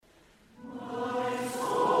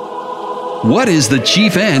What is the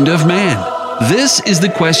chief end of man? This is the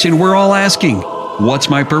question we're all asking. What's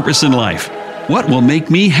my purpose in life? What will make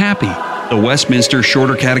me happy? The Westminster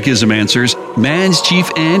Shorter Catechism answers, man's chief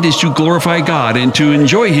end is to glorify God and to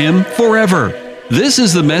enjoy Him forever. This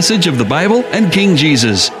is the message of the Bible and King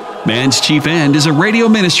Jesus. Man's Chief End is a radio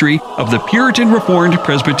ministry of the Puritan Reformed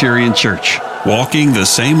Presbyterian Church, walking the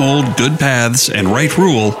same old good paths and right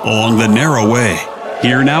rule along the narrow way.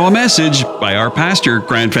 Here now a message by our pastor,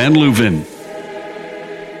 Grant Van Leuven.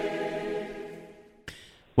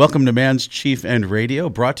 Welcome to Man's Chief End Radio,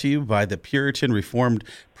 brought to you by the Puritan Reformed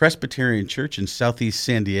Presbyterian Church in Southeast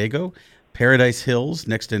San Diego, Paradise Hills,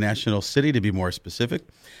 next to National City to be more specific.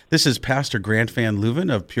 This is Pastor Grant Van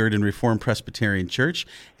Leuven of Puritan Reformed Presbyterian Church,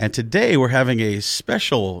 and today we're having a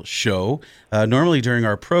special show. Normally during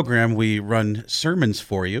our program we run sermons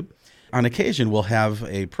for you. On occasion we'll have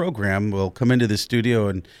a program, we'll come into the studio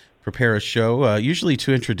and prepare a show, usually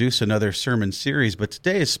to introduce another sermon series, but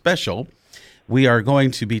today is special. We are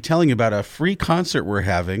going to be telling you about a free concert we're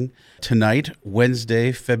having tonight,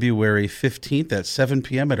 Wednesday, February 15th at 7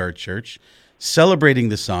 p.m. at our church, celebrating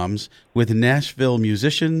the Psalms with Nashville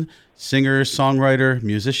musician, singer, songwriter,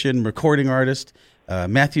 musician, recording artist,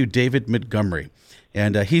 Matthew David Montgomery.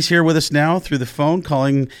 And he's here with us now through the phone,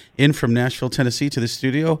 calling in from Nashville, Tennessee to the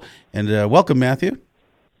studio. And welcome, Matthew.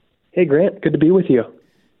 Hey, Grant. Good to be with you.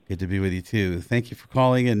 Good to be with you, too. Thank you for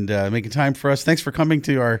calling and making time for us. Thanks for coming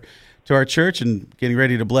to our church and getting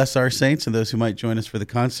ready to bless our saints and those who might join us for the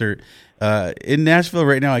concert. In Nashville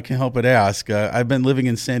right now, I can't help but ask, I've been living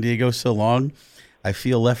in San Diego so long, I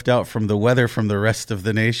feel left out from the weather from the rest of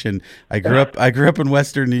the nation. I grew up in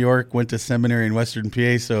Western New York, went to seminary in Western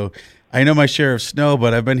PA, so I know my share of snow,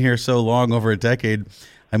 but I've been here so long, over a decade.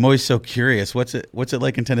 I'm always so curious. What's it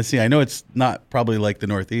like in Tennessee? I know it's not probably like the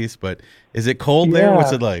Northeast, but is it cold there?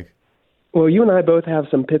 What's it like? Well, you and I both have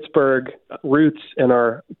some Pittsburgh roots in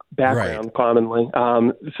our background, commonly.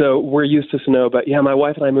 So we're used to snow. But yeah, my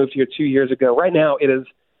wife and I moved here 2 years ago. Right now, it is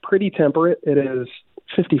pretty temperate. It is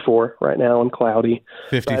 54 right now and cloudy.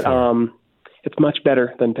 54. But, it's much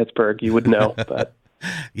better than Pittsburgh, you would know. But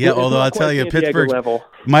yeah, although I'll tell you,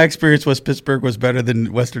 my experience was Pittsburgh was better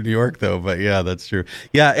than Western New York, though. But yeah, that's true.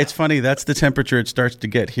 Yeah, it's funny. That's the temperature it starts to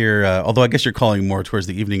get here. Although I guess you're calling more towards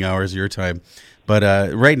the evening hours of your time. But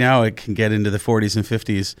right now it can get into the 40s and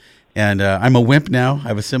 50s. And I'm a wimp now.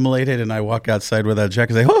 I've assimilated, and I walk outside without a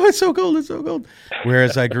jacket and say, "Oh, it's so cold! It's so cold."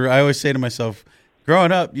 Whereas I always say to myself,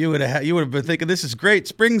 growing up, you would have been thinking, "This is great.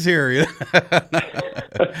 Spring's here."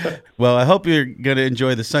 Well, I hope you're going to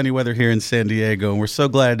enjoy the sunny weather here in San Diego, and we're so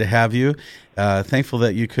glad to have you. Thankful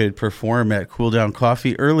that you could perform at Cool Down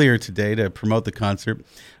Coffee earlier today to promote the concert.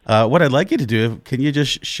 What I'd like you to do, can you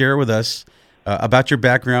just share with us about your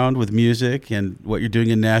background with music and what you're doing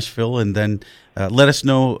in Nashville, and then let us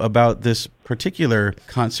know about this particular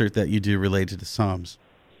concert that you do related to Psalms.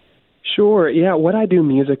 Sure. Yeah, what I do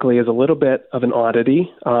musically is a little bit of an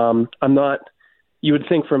oddity. You would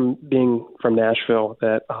think from being from Nashville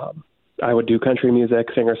that I would do country music,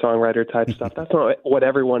 singer-songwriter type stuff. That's not what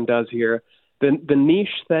everyone does here. The niche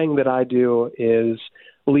thing that I do is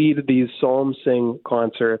lead these psalm sing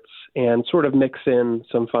concerts and sort of mix in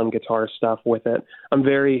some fun guitar stuff with it. I'm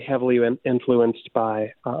very heavily influenced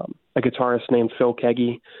by a guitarist named Phil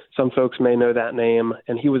Keggy. Some folks may know that name,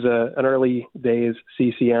 and he was an early days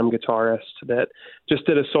CCM guitarist that just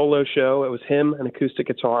did a solo show. It was him, an acoustic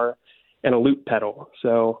guitar, and a loop pedal.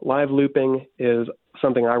 So live looping is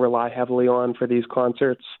something I rely heavily on for these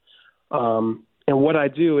concerts. And what I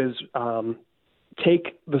do is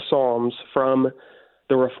take the Psalms from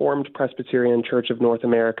the Reformed Presbyterian Church of North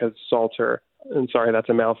America's Psalter. And sorry, that's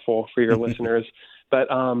a mouthful for your listeners. But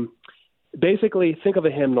basically, think of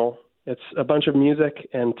a hymnal. It's a bunch of music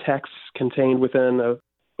and texts contained within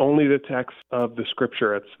only the text of the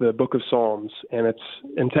Scripture. It's the Book of Psalms, and it's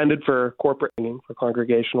intended for corporate singing, for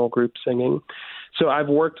congregational group singing. So I've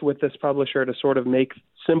worked with this publisher to sort of make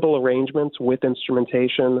simple arrangements with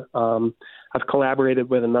instrumentation. I've collaborated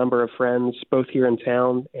with a number of friends, both here in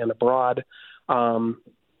town and abroad,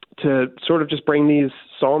 to sort of just bring these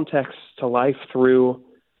psalm texts to life through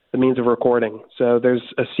the means of recording. So there's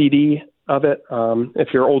a CD of it. If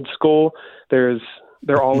you're old school, they're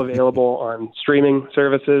all available on streaming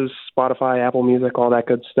services, Spotify, Apple Music, all that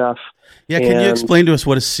good stuff. Yeah, can you explain to us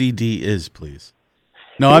what a CD is, please?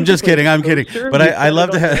 No, I'm just kidding. I'm kidding. But I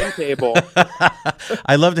love to have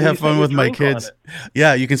I love to have fun with my kids.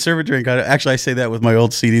 Yeah, you can serve a drink on it. Actually, I say that with my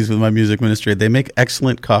old CDs with my music ministry. They make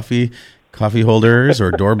excellent coffee holders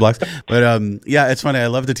or door blocks. But yeah, it's funny. I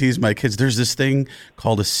love to tease my kids. There's this thing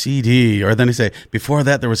called a CD, or then they say before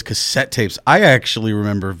that there was cassette tapes. I actually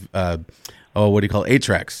remember what do you call it?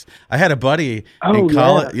 8-tracks. I had a buddy in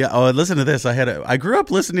college. Yeah. Oh, listen to this. I grew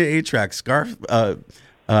up listening to 8-tracks.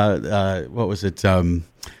 What was it?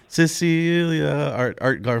 Cecilia,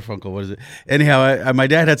 Art Garfunkel. What is it? Anyhow, my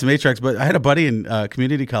dad had some 8-tracks, but I had a buddy in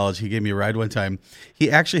community college. He gave me a ride one time.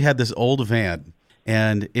 He actually had this old van,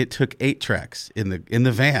 and it took 8 tracks in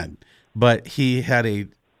the van, but he had a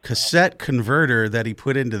cassette converter that he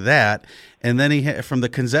put into that, and then he had, from the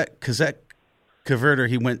cassette converter,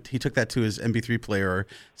 he took that to his MP3 player or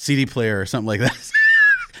CD player or something like that.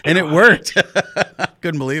 And it worked.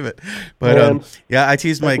 Couldn't believe it. But I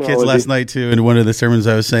teased my kids last night too. In one of the sermons,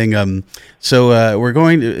 I was saying, so we're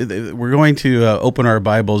going to open our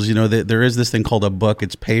Bibles. You know, there is this thing called a book.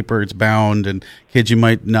 It's paper. It's bound. And kids, you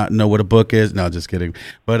might not know what a book is. No, just kidding.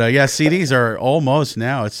 But CDs are almost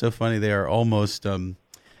now. It's so funny. They are almost.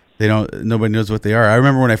 Nobody knows what they are. I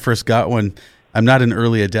remember when I first got one. I'm not an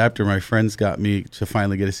early adapter. My friends got me to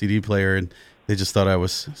finally get a CD player, and they just thought I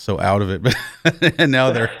was so out of it, but and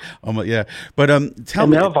now they're almost But tell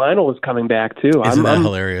me, now vinyl is coming back too. Isn't that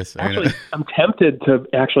hilarious? Actually, I'm tempted to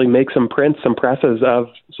actually make some prints, some presses of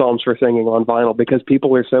Psalms for Singing on vinyl because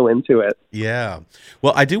people are so into it. Yeah.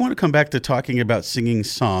 Well, I do want to come back to talking about singing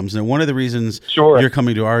psalms, and one of the reasons you're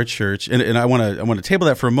coming to our church, and I want to table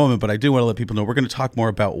that for a moment, but I do want to let people know we're going to talk more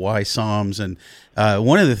about why psalms, and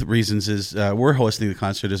one of the reasons is we're hosting the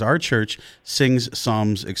concert is our church sings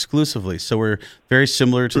psalms exclusively, so we're very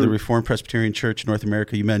similar to the Reformed Presbyterian Church North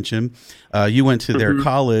America you mentioned. You went to their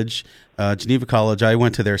college, Geneva College. I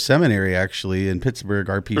went to their seminary, actually, in Pittsburgh,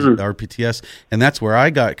 RPTS, and that's where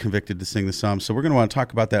I got convicted to sing the Psalms. So we're going to want to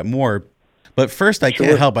talk about that more. But first, I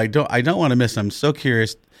can't help. I don't want to miss. I'm so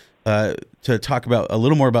curious to talk about a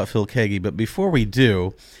little more about Phil Keaggy. But before we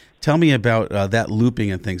do, tell me about that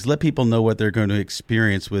looping and things. Let people know what they're going to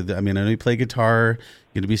experience with. I mean, I know you play guitar,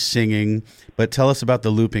 you're going to be singing, but tell us about the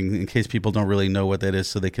looping in case people don't really know what that is,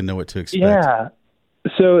 so they can know what to expect. Yeah.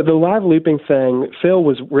 So the live looping thing, Phil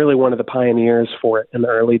was really one of the pioneers for it in the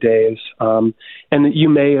early days. And you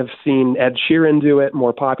may have seen Ed Sheeran do it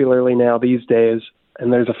more popularly now these days,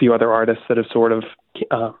 and there's a few other artists that have sort of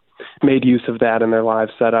made use of that in their live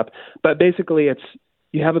setup. But basically,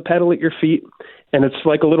 you have a pedal at your feet, and it's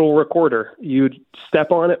like a little recorder. You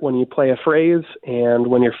step on it when you play a phrase, and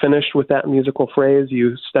when you're finished with that musical phrase,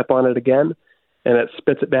 you step on it again, and it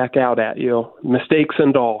spits it back out at you, mistakes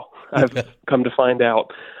and all, I've come to find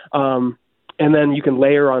out. And then you can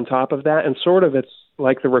layer on top of that, and sort of it's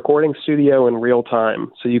like the recording studio in real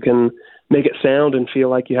time. So you can make it sound and feel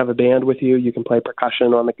like you have a band with you. You can play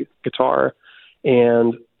percussion on the guitar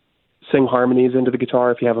and sing harmonies into the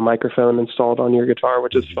guitar if you have a microphone installed on your guitar,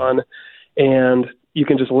 which is fun. And you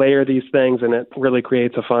can just layer these things, and it really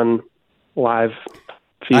creates a fun live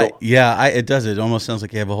feel. It does. It almost sounds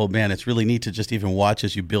like you have a whole band. It's really neat to just even watch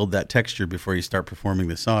as you build that texture before you start performing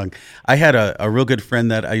the song. I had a real good friend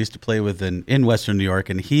that I used to play with in Western New York,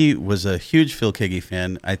 and he was a huge Phil Keaggy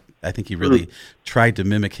fan. I think he really tried to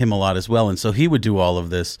mimic him a lot as well, and so he would do all of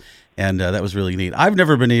this. And that was really neat. I've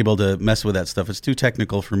never been able to mess with that stuff. It's too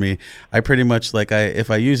technical for me. I pretty much if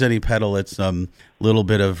I use any pedal, it's little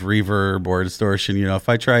bit of reverb or distortion. You know, if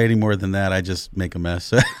I try any more than that, I just make a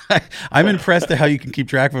mess. I'm impressed at how you can keep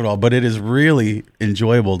track of it all, but it is really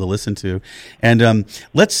enjoyable to listen to. And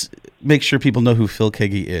let's make sure people know who Phil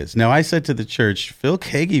Keaggy is. Now, I said to the church, Phil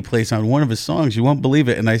Keaggy plays on one of his songs. You won't believe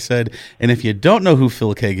it. And I said, and if you don't know who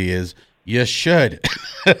Phil Keaggy is, you should.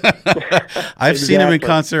 I've seen him in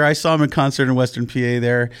concert. I saw him in concert in Western PA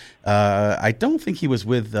there. I don't think he was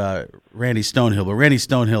with Randy Stonehill, but Randy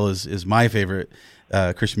Stonehill is my favorite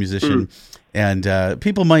Christian musician. And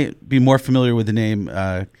people might be more familiar with the name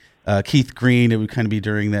Keith Green. It would kind of be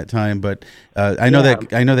during that time. But I know that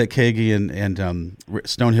Keaggy and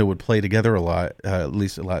Stonehill would play together a lot, at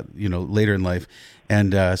least a lot, later in life.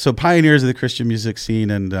 And so pioneers of the Christian music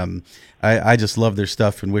scene, and I just love their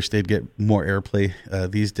stuff and wish they'd get more airplay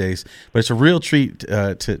these days. But it's a real treat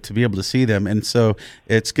to be able to see them. And so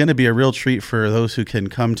it's going to be a real treat for those who can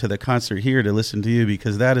come to the concert here to listen to you,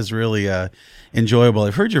 because that is really enjoyable.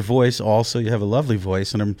 I've heard your voice also. You have a lovely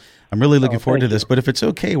voice, and I'm really looking forward to this. But if it's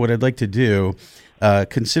okay, what I'd like to do,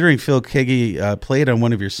 considering Phil Keaggy played on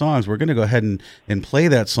one of your songs, we're going to go ahead and play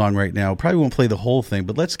that song right now. Probably won't play the whole thing,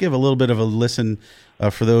 but let's give a little bit of a listen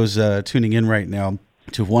for those tuning in right now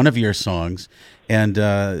to one of your songs. And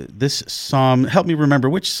this psalm, help me remember,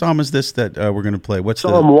 which psalm is this that we're going to play? What's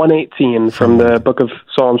Psalm 118 from the Book of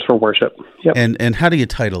Psalms for Worship. Yep. And how do you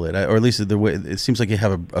title it? Or at least the way it seems like you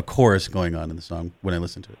have a chorus going on in the song when I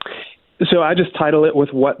listen to it. So I just title it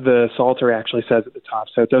with what the Psalter actually says at the top.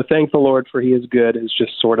 So thank the Lord for he is good is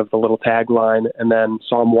just sort of the little tagline. And then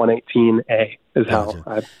Psalm 118a is how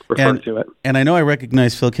I refer to it. And I know I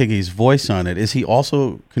recognize Phil Keaggy's voice on it. Is he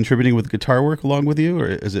also contributing with guitar work along with you, or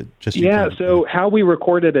is it just you? Yeah, so how we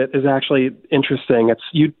recorded it is actually interesting. It's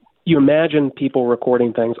you imagine people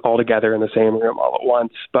recording things all together in the same room all at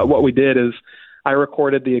once. But what we did is I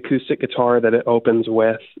recorded the acoustic guitar that it opens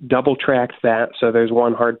with, double-tracked that, so there's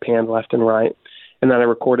one hard pan left and right, and then I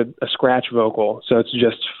recorded a scratch vocal, so it's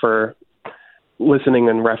just for listening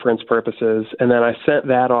and reference purposes, and then I sent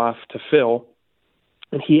that off to Phil,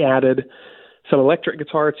 and he added some electric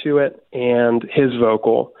guitar to it and his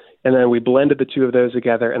vocal, and then we blended the two of those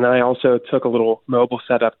together, and then I also took a little mobile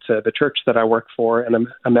setup to the church that I work for and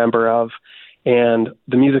I'm a member of, and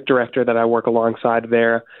the music director that I work alongside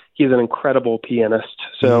there, he's an incredible pianist.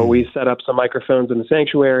 So we set up some microphones in the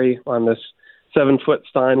sanctuary on this 7-foot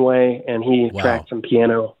Steinway, and he tracked some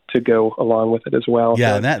piano to go along with it as well.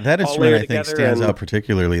 Yeah, so that instrument I think stands out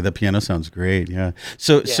particularly. The piano sounds great. Yeah.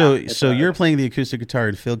 So you're playing the acoustic guitar,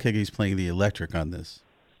 and Phil Keaggy's playing the electric on this.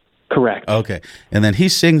 Correct. Okay, and then he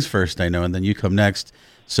sings first, I know, and then you come next.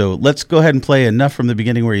 So let's go ahead and play enough from the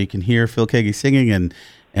beginning where you can hear Phil Keaggy singing,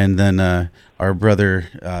 and then our brother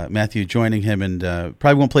Matthew joining him, and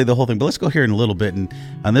probably won't play the whole thing, but let's go here in a little bit. And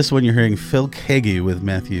on this one, you're hearing Phil Keaggy with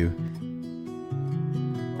Matthew.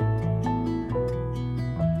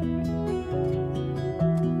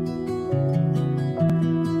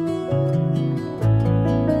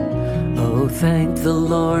 Oh, thank the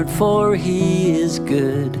Lord, for he is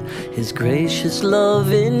good. His gracious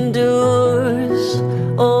love endures.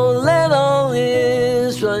 Oh, let all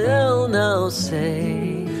Israel now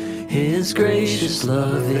say, his gracious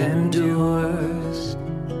love endures.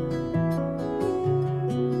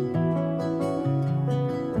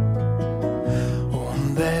 Oh,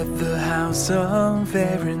 let the house of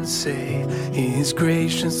Aaron say, his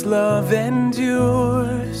gracious love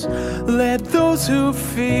endures. Let those who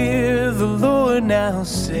fear the Lord now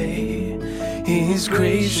say, his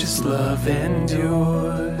gracious love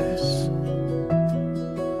endures.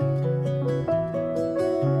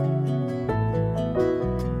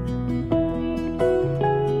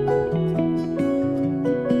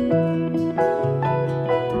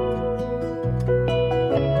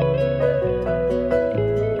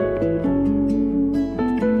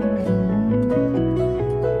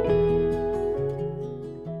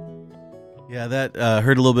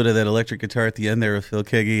 Heard a little bit of that electric guitar at the end there with Phil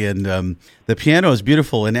Keaggy, and the piano is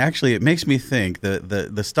beautiful. And actually, it makes me think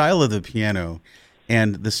the style of the piano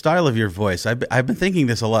and the style of your voice. I've been thinking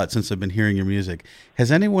this a lot since I've been hearing your music.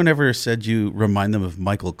 Has anyone ever said you remind them of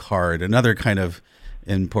Michael Card, another kind of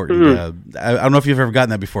important? I don't know if you've ever gotten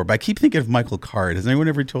that before, but I keep thinking of Michael Card. Has anyone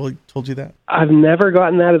ever told you that? I've never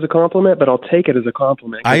gotten that as a compliment, but I'll take it as a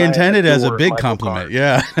compliment. I intend it as a big Michael compliment. Card.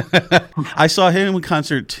 Yeah. I saw him in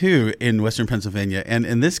concert too in Western Pennsylvania, and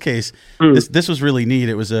in this case, this was really neat.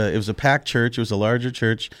 It was a packed church. It was a larger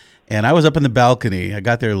church, and I was up in the balcony. I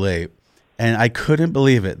got there late, and I couldn't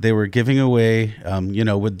believe it. They were giving away,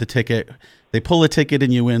 with the ticket. They pull a ticket,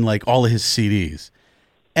 and you win like all of his CDs.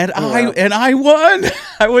 And I won.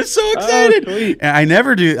 I was so excited. Sweet. And I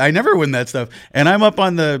never win that stuff. And I'm up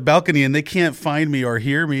on the balcony and they can't find me or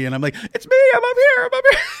hear me. And I'm like, it's me. I'm up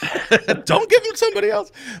here. Don't give them somebody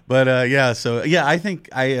else. But I think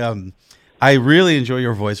I really enjoy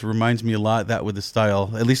your voice. It reminds me a lot that with the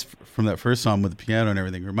style, at least from that first song with the piano and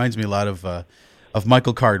everything, it reminds me a lot of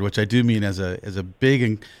Michael Card, which I do mean as a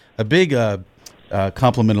big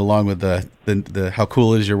compliment, along with the how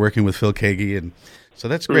cool it is you're working with Phil Keaggy. And so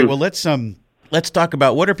that's great. Well, let's talk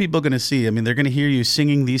about what are people going to see. I mean, they're going to hear you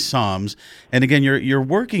singing these psalms, and again, you're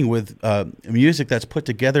working with music that's put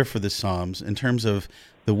together for the psalms in terms of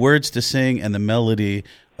the words to sing and the melody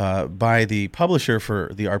by the publisher for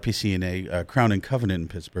the RPCNA, Crown and Covenant in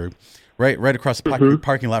Pittsburgh, right across the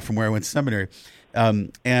parking lot from where I went to seminary.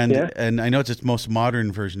 And I know it's its most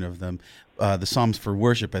modern version of them, the Psalms for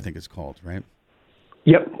Worship, I think it's called, right?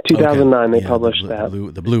 Yep, 2009 okay. they published that.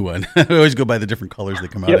 The blue one. I always go by the different colors they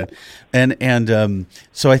come out in. And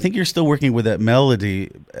so I think you're still working with that melody.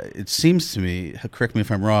 It seems to me, correct me if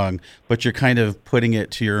I'm wrong, but you're kind of putting it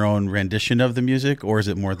to your own rendition of the music, or is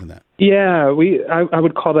it more than that? Yeah, I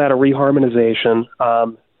would call that a reharmonization.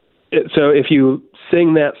 So if you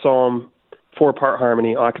sing that psalm 4-part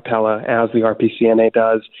harmony a cappella as the RPCNA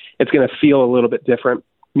does, it's going to feel a little bit different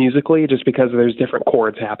musically, just because there's different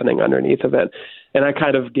chords happening underneath of it. And I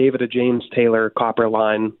kind of gave it a James Taylor Copper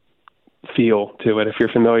Line feel to it, if you're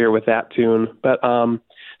familiar with that tune. But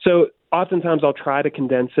so oftentimes I'll try to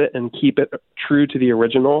condense it and keep it true to the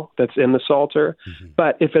original that's in the Psalter.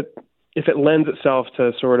 But if it if it lends itself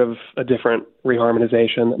to sort of a different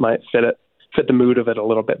reharmonization that might fit the mood of it a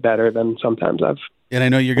little bit better than sometimes I've. And I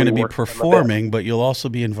know you're going to be performing, but you'll also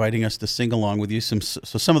be inviting us to sing along with you. So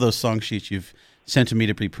some of those song sheets you've sent to me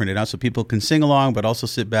to be printed out so people can sing along, but also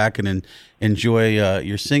sit back and enjoy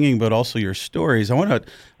your singing, but also your stories. I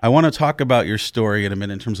want to talk about your story in a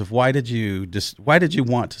minute in terms of why did you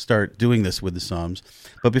want to start doing this with the Psalms?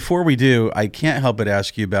 But before we do, I can't help but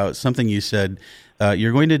ask you about something you said.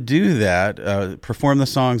 You're going to do that, perform the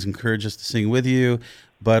songs, encourage us to sing with you.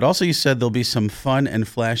 But also you said there'll be some fun and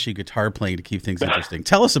flashy guitar playing to keep things interesting.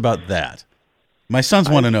 Tell us about that. My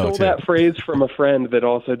sons want to know, too. I stole that phrase from a friend that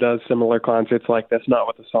also does similar concerts like this, not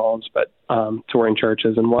with the Psalms, but touring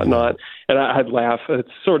churches and whatnot. And I'd laugh.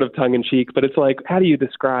 It's sort of tongue-in-cheek, but it's like, how do you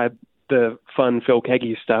describe the fun Phil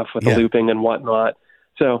Keggy stuff with the looping and whatnot?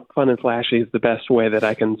 So fun and flashy is the best way that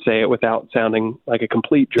I can say it without sounding like a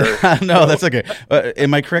complete jerk. No, that's okay.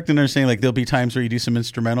 Am I correct in understanding like there'll be times where you do some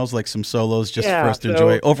instrumentals, like some solos, just for us to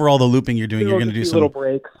enjoy? Overall, the looping you're doing, you're going to do some little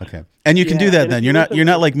breaks. Okay, and you can do that then. You're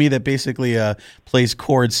not like me that basically plays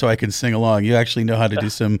chords so I can sing along. You actually know how to do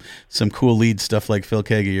some cool lead stuff like Phil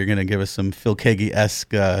Keggy. You're going to give us some Phil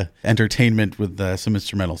Keggy-esque entertainment with some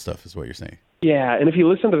instrumental stuff, is what you're saying. Yeah, and if you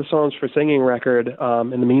listen to the Songs for Singing record,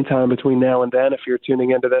 in the meantime, between now and then, if you're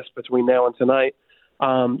tuning into this between now and tonight,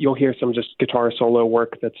 you'll hear some just guitar solo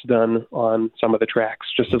work that's done on some of the tracks,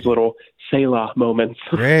 just as little Selah moments.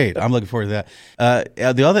 Great. I'm looking forward to that.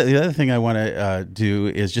 The other thing I want to do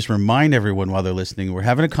is just remind everyone while they're listening, we're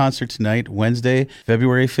having a concert tonight, Wednesday,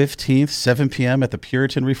 February 15th, 7 p.m. at the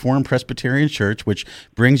Puritan Reformed Presbyterian Church, which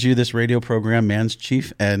brings you this radio program, Man's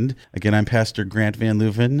Chief End. Again, I'm Pastor Grant Van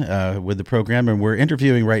Leuven with the program, and we're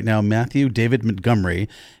interviewing right now Matthew David Montgomery,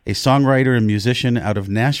 a songwriter and musician out of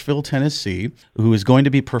Nashville, Tennessee, who is going to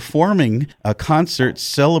be performing a concert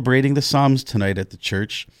celebrating the Psalms tonight at the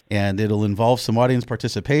church, and it'll involve some audience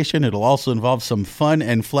participation. It'll also involve some fun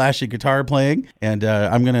and flashy guitar playing, and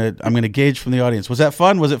I'm gonna gauge from the audience. Was that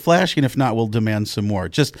fun? Was it flashy? And if not, we'll demand some more.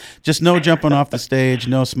 Just no jumping off the stage,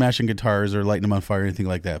 no smashing guitars or lighting them on fire or anything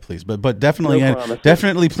like that, please. But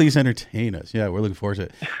definitely please entertain us. Yeah, we're looking forward to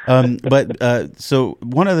it. So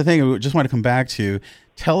one other thing I just want to come back to.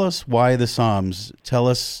 Tell us why the Psalms. Tell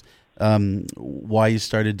us why you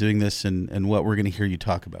started doing this and what we're going to hear you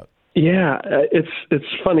talk about. Yeah, it's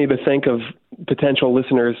funny to think of potential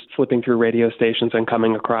listeners flipping through radio stations and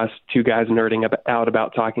coming across two guys nerding out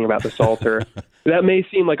about talking about the Psalter. That may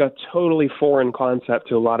seem like a totally foreign concept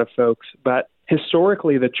to a lot of folks, but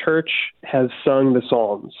historically the church has sung the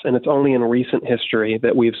Psalms, and it's only in recent history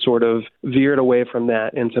that we've sort of veered away from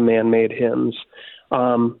that into man-made hymns.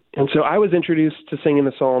 And so I was introduced to singing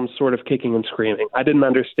the Psalms sort of kicking and screaming. I didn't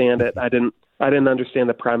understand it. I didn't understand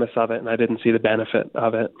the premise of it, and I didn't see the benefit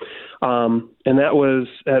of it. And that was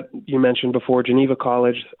at, you mentioned before, Geneva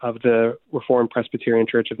College of the Reformed Presbyterian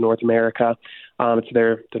Church of North America. It's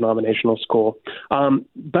their denominational school.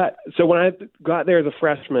 But so when I got there as a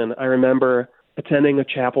freshman, I remember attending a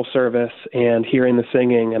chapel service and hearing the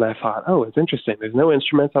singing, and I thought, oh, it's interesting. There's no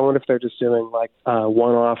instruments. I wonder if they're just doing like a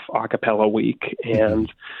one-off a cappella week. And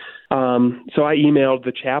so I emailed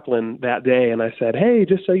the chaplain that day, and I said, hey,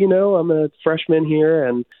 just so you know, I'm a freshman here,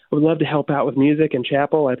 and I would love to help out with music in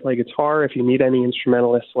chapel. I play guitar. If you need any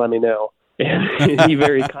instrumentalists, let me know. And he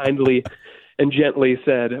very kindly and gently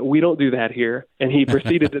said, we don't do that here. And he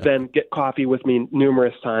proceeded to then get coffee with me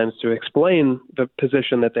numerous times to explain the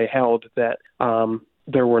position that they held, that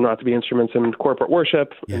there were not to be instruments in corporate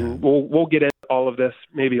worship. Yeah. And we'll get into all of this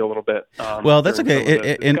maybe a little bit. Well, that's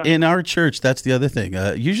okay. In our church, that's the other thing.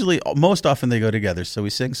 Usually, most often they go together. So we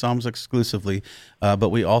sing Psalms exclusively, but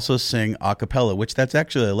we also sing a cappella, which that's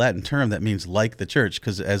actually a Latin term that means like the church,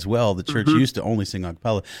 because as well, the church used to only sing a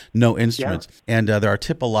cappella, no instruments. Yeah. And there are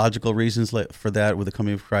typological reasons for that with the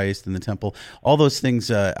coming of Christ and the temple. All those things,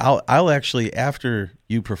 I'll actually, after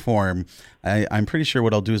you perform, I'm pretty sure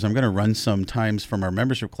what I'll do is I'm going to run some times from our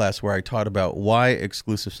membership class where I taught about why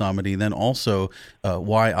exclusive psalmody, then also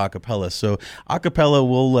why a cappella. So a cappella,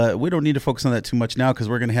 we don't need to focus on that too much now because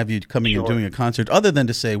we're going to have you coming and doing a concert, other than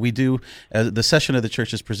to say we do, the session of the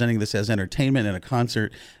church is presenting this as entertainment and a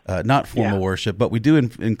concert, not formal worship, but we do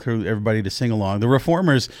encourage everybody to sing along. The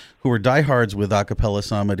reformers, who are diehards with a cappella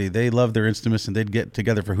psalmody, they love their instruments and they'd get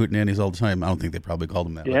together for hootenannies all the time. I don't think they probably called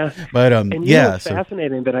them that. Yeah. But and it's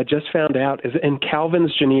fascinating that I just found out is in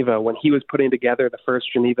Calvin's Geneva, when he was putting together the first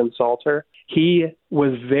Genevan Psalter, he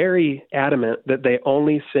was very adamant that they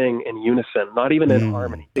only sing in unison, not even in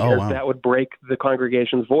harmony, because that would break the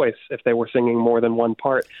congregation's voice if they were singing more than one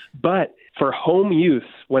part. But for home use,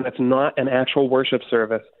 when it's not an actual worship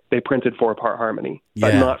service, they printed 4-part harmony,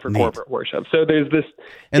 but not for corporate worship. So there's this...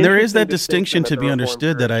 And there is that distinction to be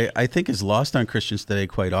understood that I think is lost on Christians today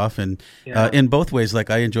quite often, in both ways. Like,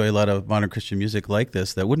 I enjoy a lot of modern Christian music like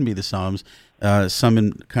this that wouldn't be the Psalms. Some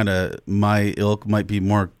in kind of my ilk might be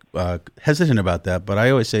more hesitant about that, but I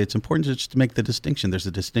always say it's important to just make the distinction. There's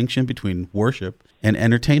a distinction between worship and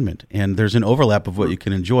entertainment, and there's an overlap of what you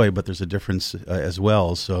can enjoy, but there's a difference as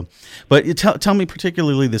well. So, but tell me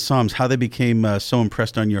particularly the Psalms, how they became so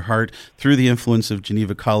impressed on your heart through the influence of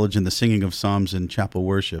Geneva College and the singing of Psalms in chapel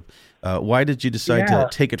worship. Why did you decide to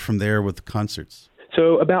take it from there with concerts?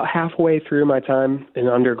 So about halfway through my time in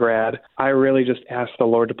undergrad, I really just asked the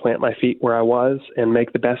Lord to plant my feet where I was and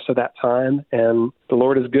make the best of that time. And the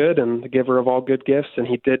Lord is good and the giver of all good gifts, and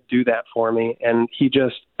he did do that for me. And he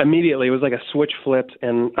just immediately, it was like a switch flipped,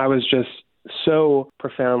 and I was just so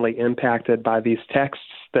profoundly impacted by these texts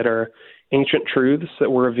that are ancient truths that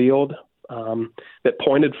were revealed, that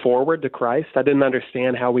pointed forward to Christ. I didn't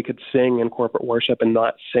understand how we could sing in corporate worship and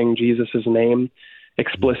not sing Jesus' name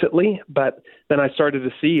explicitly, but then I started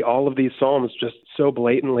to see all of these psalms just so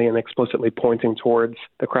blatantly and explicitly pointing towards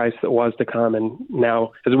the Christ that was to come. And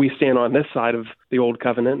now, as we stand on this side of the Old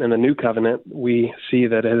Covenant and the New Covenant, we see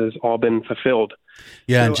that it has all been fulfilled.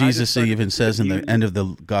 Yeah, so and Jesus even says in the end of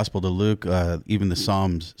the Gospel to Luke, even the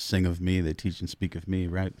Psalms sing of me, they teach and speak of me,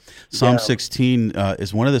 right? Psalm 16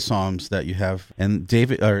 is one of the Psalms that you have, and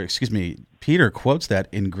Peter quotes that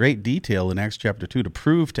in great detail in Acts chapter 2 to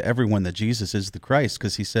prove to everyone that Jesus is the Christ,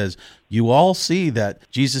 because he says, you all see that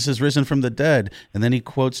Jesus is risen from the dead. And then he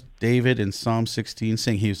quotes David in Psalm 16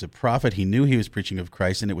 saying he was a prophet. He knew he was preaching of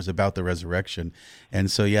Christ, and it was about the resurrection.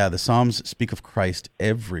 And so, the Psalms speak of Christ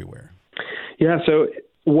everywhere. Yeah, so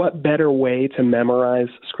what better way to memorize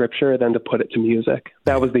Scripture than to put it to music?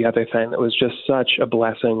 That was the other thing that was just such a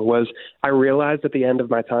blessing, was I realized at the end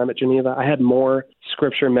of my time at Geneva, I had more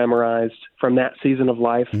Scripture memorized from that season of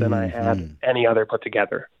life than I had any other put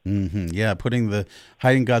together. Yeah,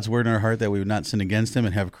 hiding God's word in our heart that we would not sin against him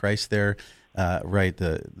and have Christ there. Right,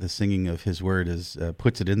 the singing of His word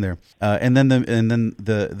puts it in there, and then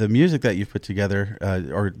the music that you've put together,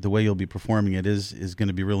 or the way you'll be performing it, is going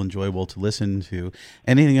to be real enjoyable to listen to.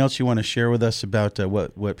 Anything else you want to share with us about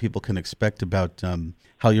what people can expect about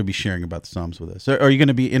how you'll be sharing about the Psalms with us? Are you going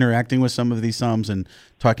to be interacting with some of these Psalms and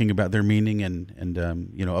talking about their meaning and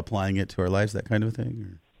applying it to our lives, that kind of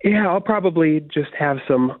thing? Yeah, I'll probably just have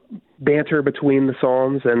some banter between the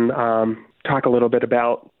Psalms and talk a little bit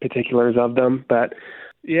about particulars of them. But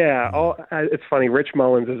it's funny. Rich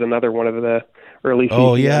Mullins is another one of the early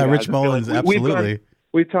CCM guys. Rich Mullins, absolutely.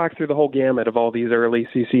 We've talked through the whole gamut of all these early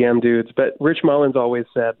CCM dudes, but Rich Mullins always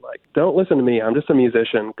said, don't listen to me. I'm just a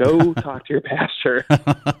musician. Go talk to your pastor.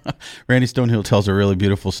 Randy Stonehill tells a really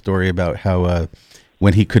beautiful story about how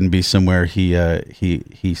when he couldn't be somewhere, he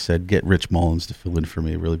said, get Rich Mullins to fill in for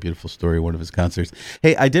me. A really beautiful story, one of his concerts.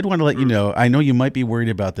 Hey, I did want to let you know, I know you might be worried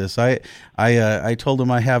about this. I told him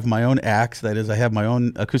I have my own axe. That is, I have my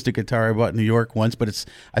own acoustic guitar I bought in New York once, but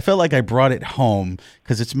I felt like I brought it home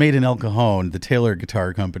because it's made in El Cajon, the Taylor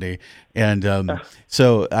Guitar Company. And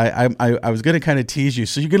so I was going to kind of tease you.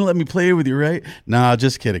 So you're going to let me play with you, right? Nah,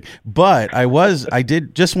 just kidding. But I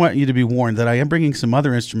did just want you to be warned that I am bringing some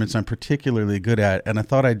other instruments I'm particularly good at. And I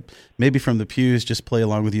thought I'd maybe from the pews just play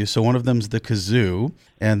along with you. So one of them's the kazoo.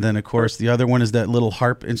 And then, of course, the other one is that little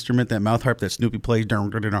harp instrument, that mouth harp that Snoopy plays.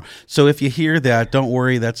 So if you hear that, don't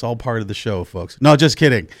worry. That's all part of the show, folks. No, just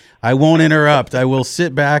kidding. I won't interrupt. I will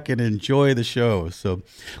sit back and enjoy the show. So,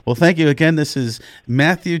 well, thank you again. This is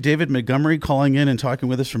Matthew David Montgomery calling in and talking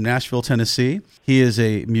with us from Nashville, Tennessee. He is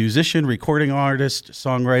a musician, recording artist,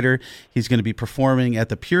 songwriter. He's going to be performing at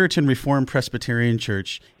the Puritan Reformed Presbyterian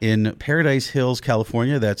Church in Paradise Hills,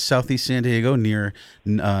 California. That's southeast San Diego, near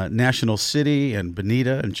National City and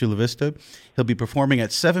Bonita and Chula Vista. He'll be performing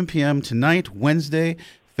at 7 p.m. tonight, Wednesday,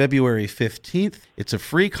 February 15th. It's a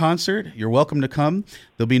free concert. You're welcome to come.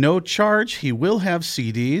 There'll be no charge. He will have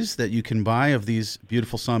CDs that you can buy of these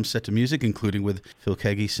beautiful psalms set to music, including with Phil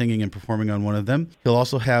Kagi singing and performing on one of them. He'll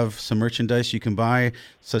also have some merchandise you can buy,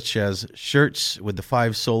 such as shirts with the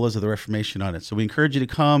 5 solas of the Reformation on it. So we encourage you to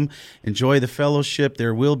come, enjoy the fellowship.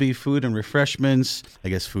 There will be food and refreshments. I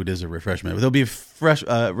guess food is a refreshment, but there'll be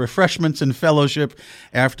refreshments and fellowship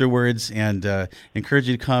afterwards, and encourage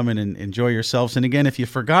you to come and enjoy yourselves. And again, if you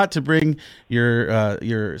forgot forgot to bring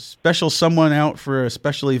your special someone out for a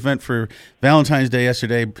special event for Valentine's Day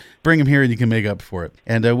yesterday, bring him here and you can make up for it.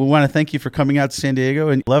 And we want to thank you for coming out to San Diego,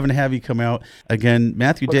 and love to have you come out again.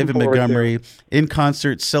 Matthew David Montgomery in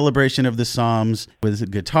concert, celebration of the Psalms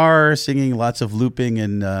with guitar, singing, lots of looping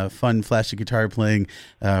and fun flashy guitar playing.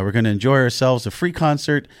 We're going to enjoy ourselves. A free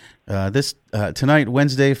concert tonight,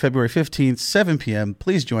 Wednesday, February 15th, 7 p.m.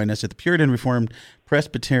 Please join us at the Puritan Reformed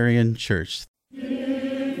Presbyterian Church.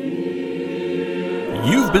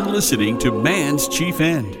 You've been listening to Man's Chief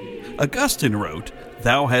End. Augustine wrote,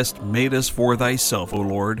 "Thou hast made us for thyself, O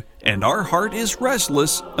Lord, and our heart is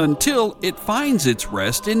restless until it finds its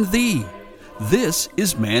rest in thee." This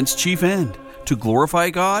is man's chief end, to glorify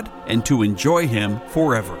God and to enjoy Him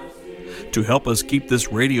forever. To help us keep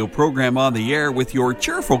this radio program on the air with your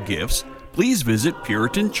cheerful gifts, please visit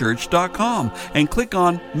PuritanChurch.com and click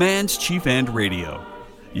on Man's Chief End Radio.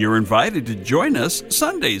 You're invited to join us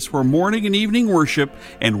Sundays for morning and evening worship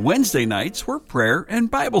and Wednesday nights for prayer and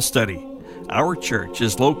Bible study. Our church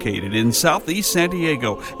is located in Southeast San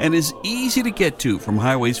Diego and is easy to get to from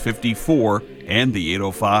Highways 54 and the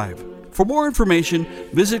 805. For more information,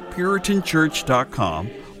 visit PuritanChurch.com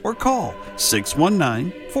or call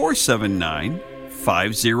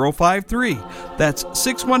 619-479-5053. That's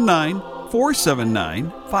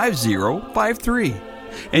 619-479-5053.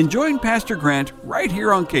 And join Pastor Grant right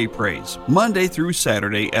here on K-Praise, Monday through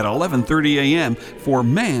Saturday at 11:30 a.m. for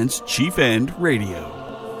Man's Chief End Radio.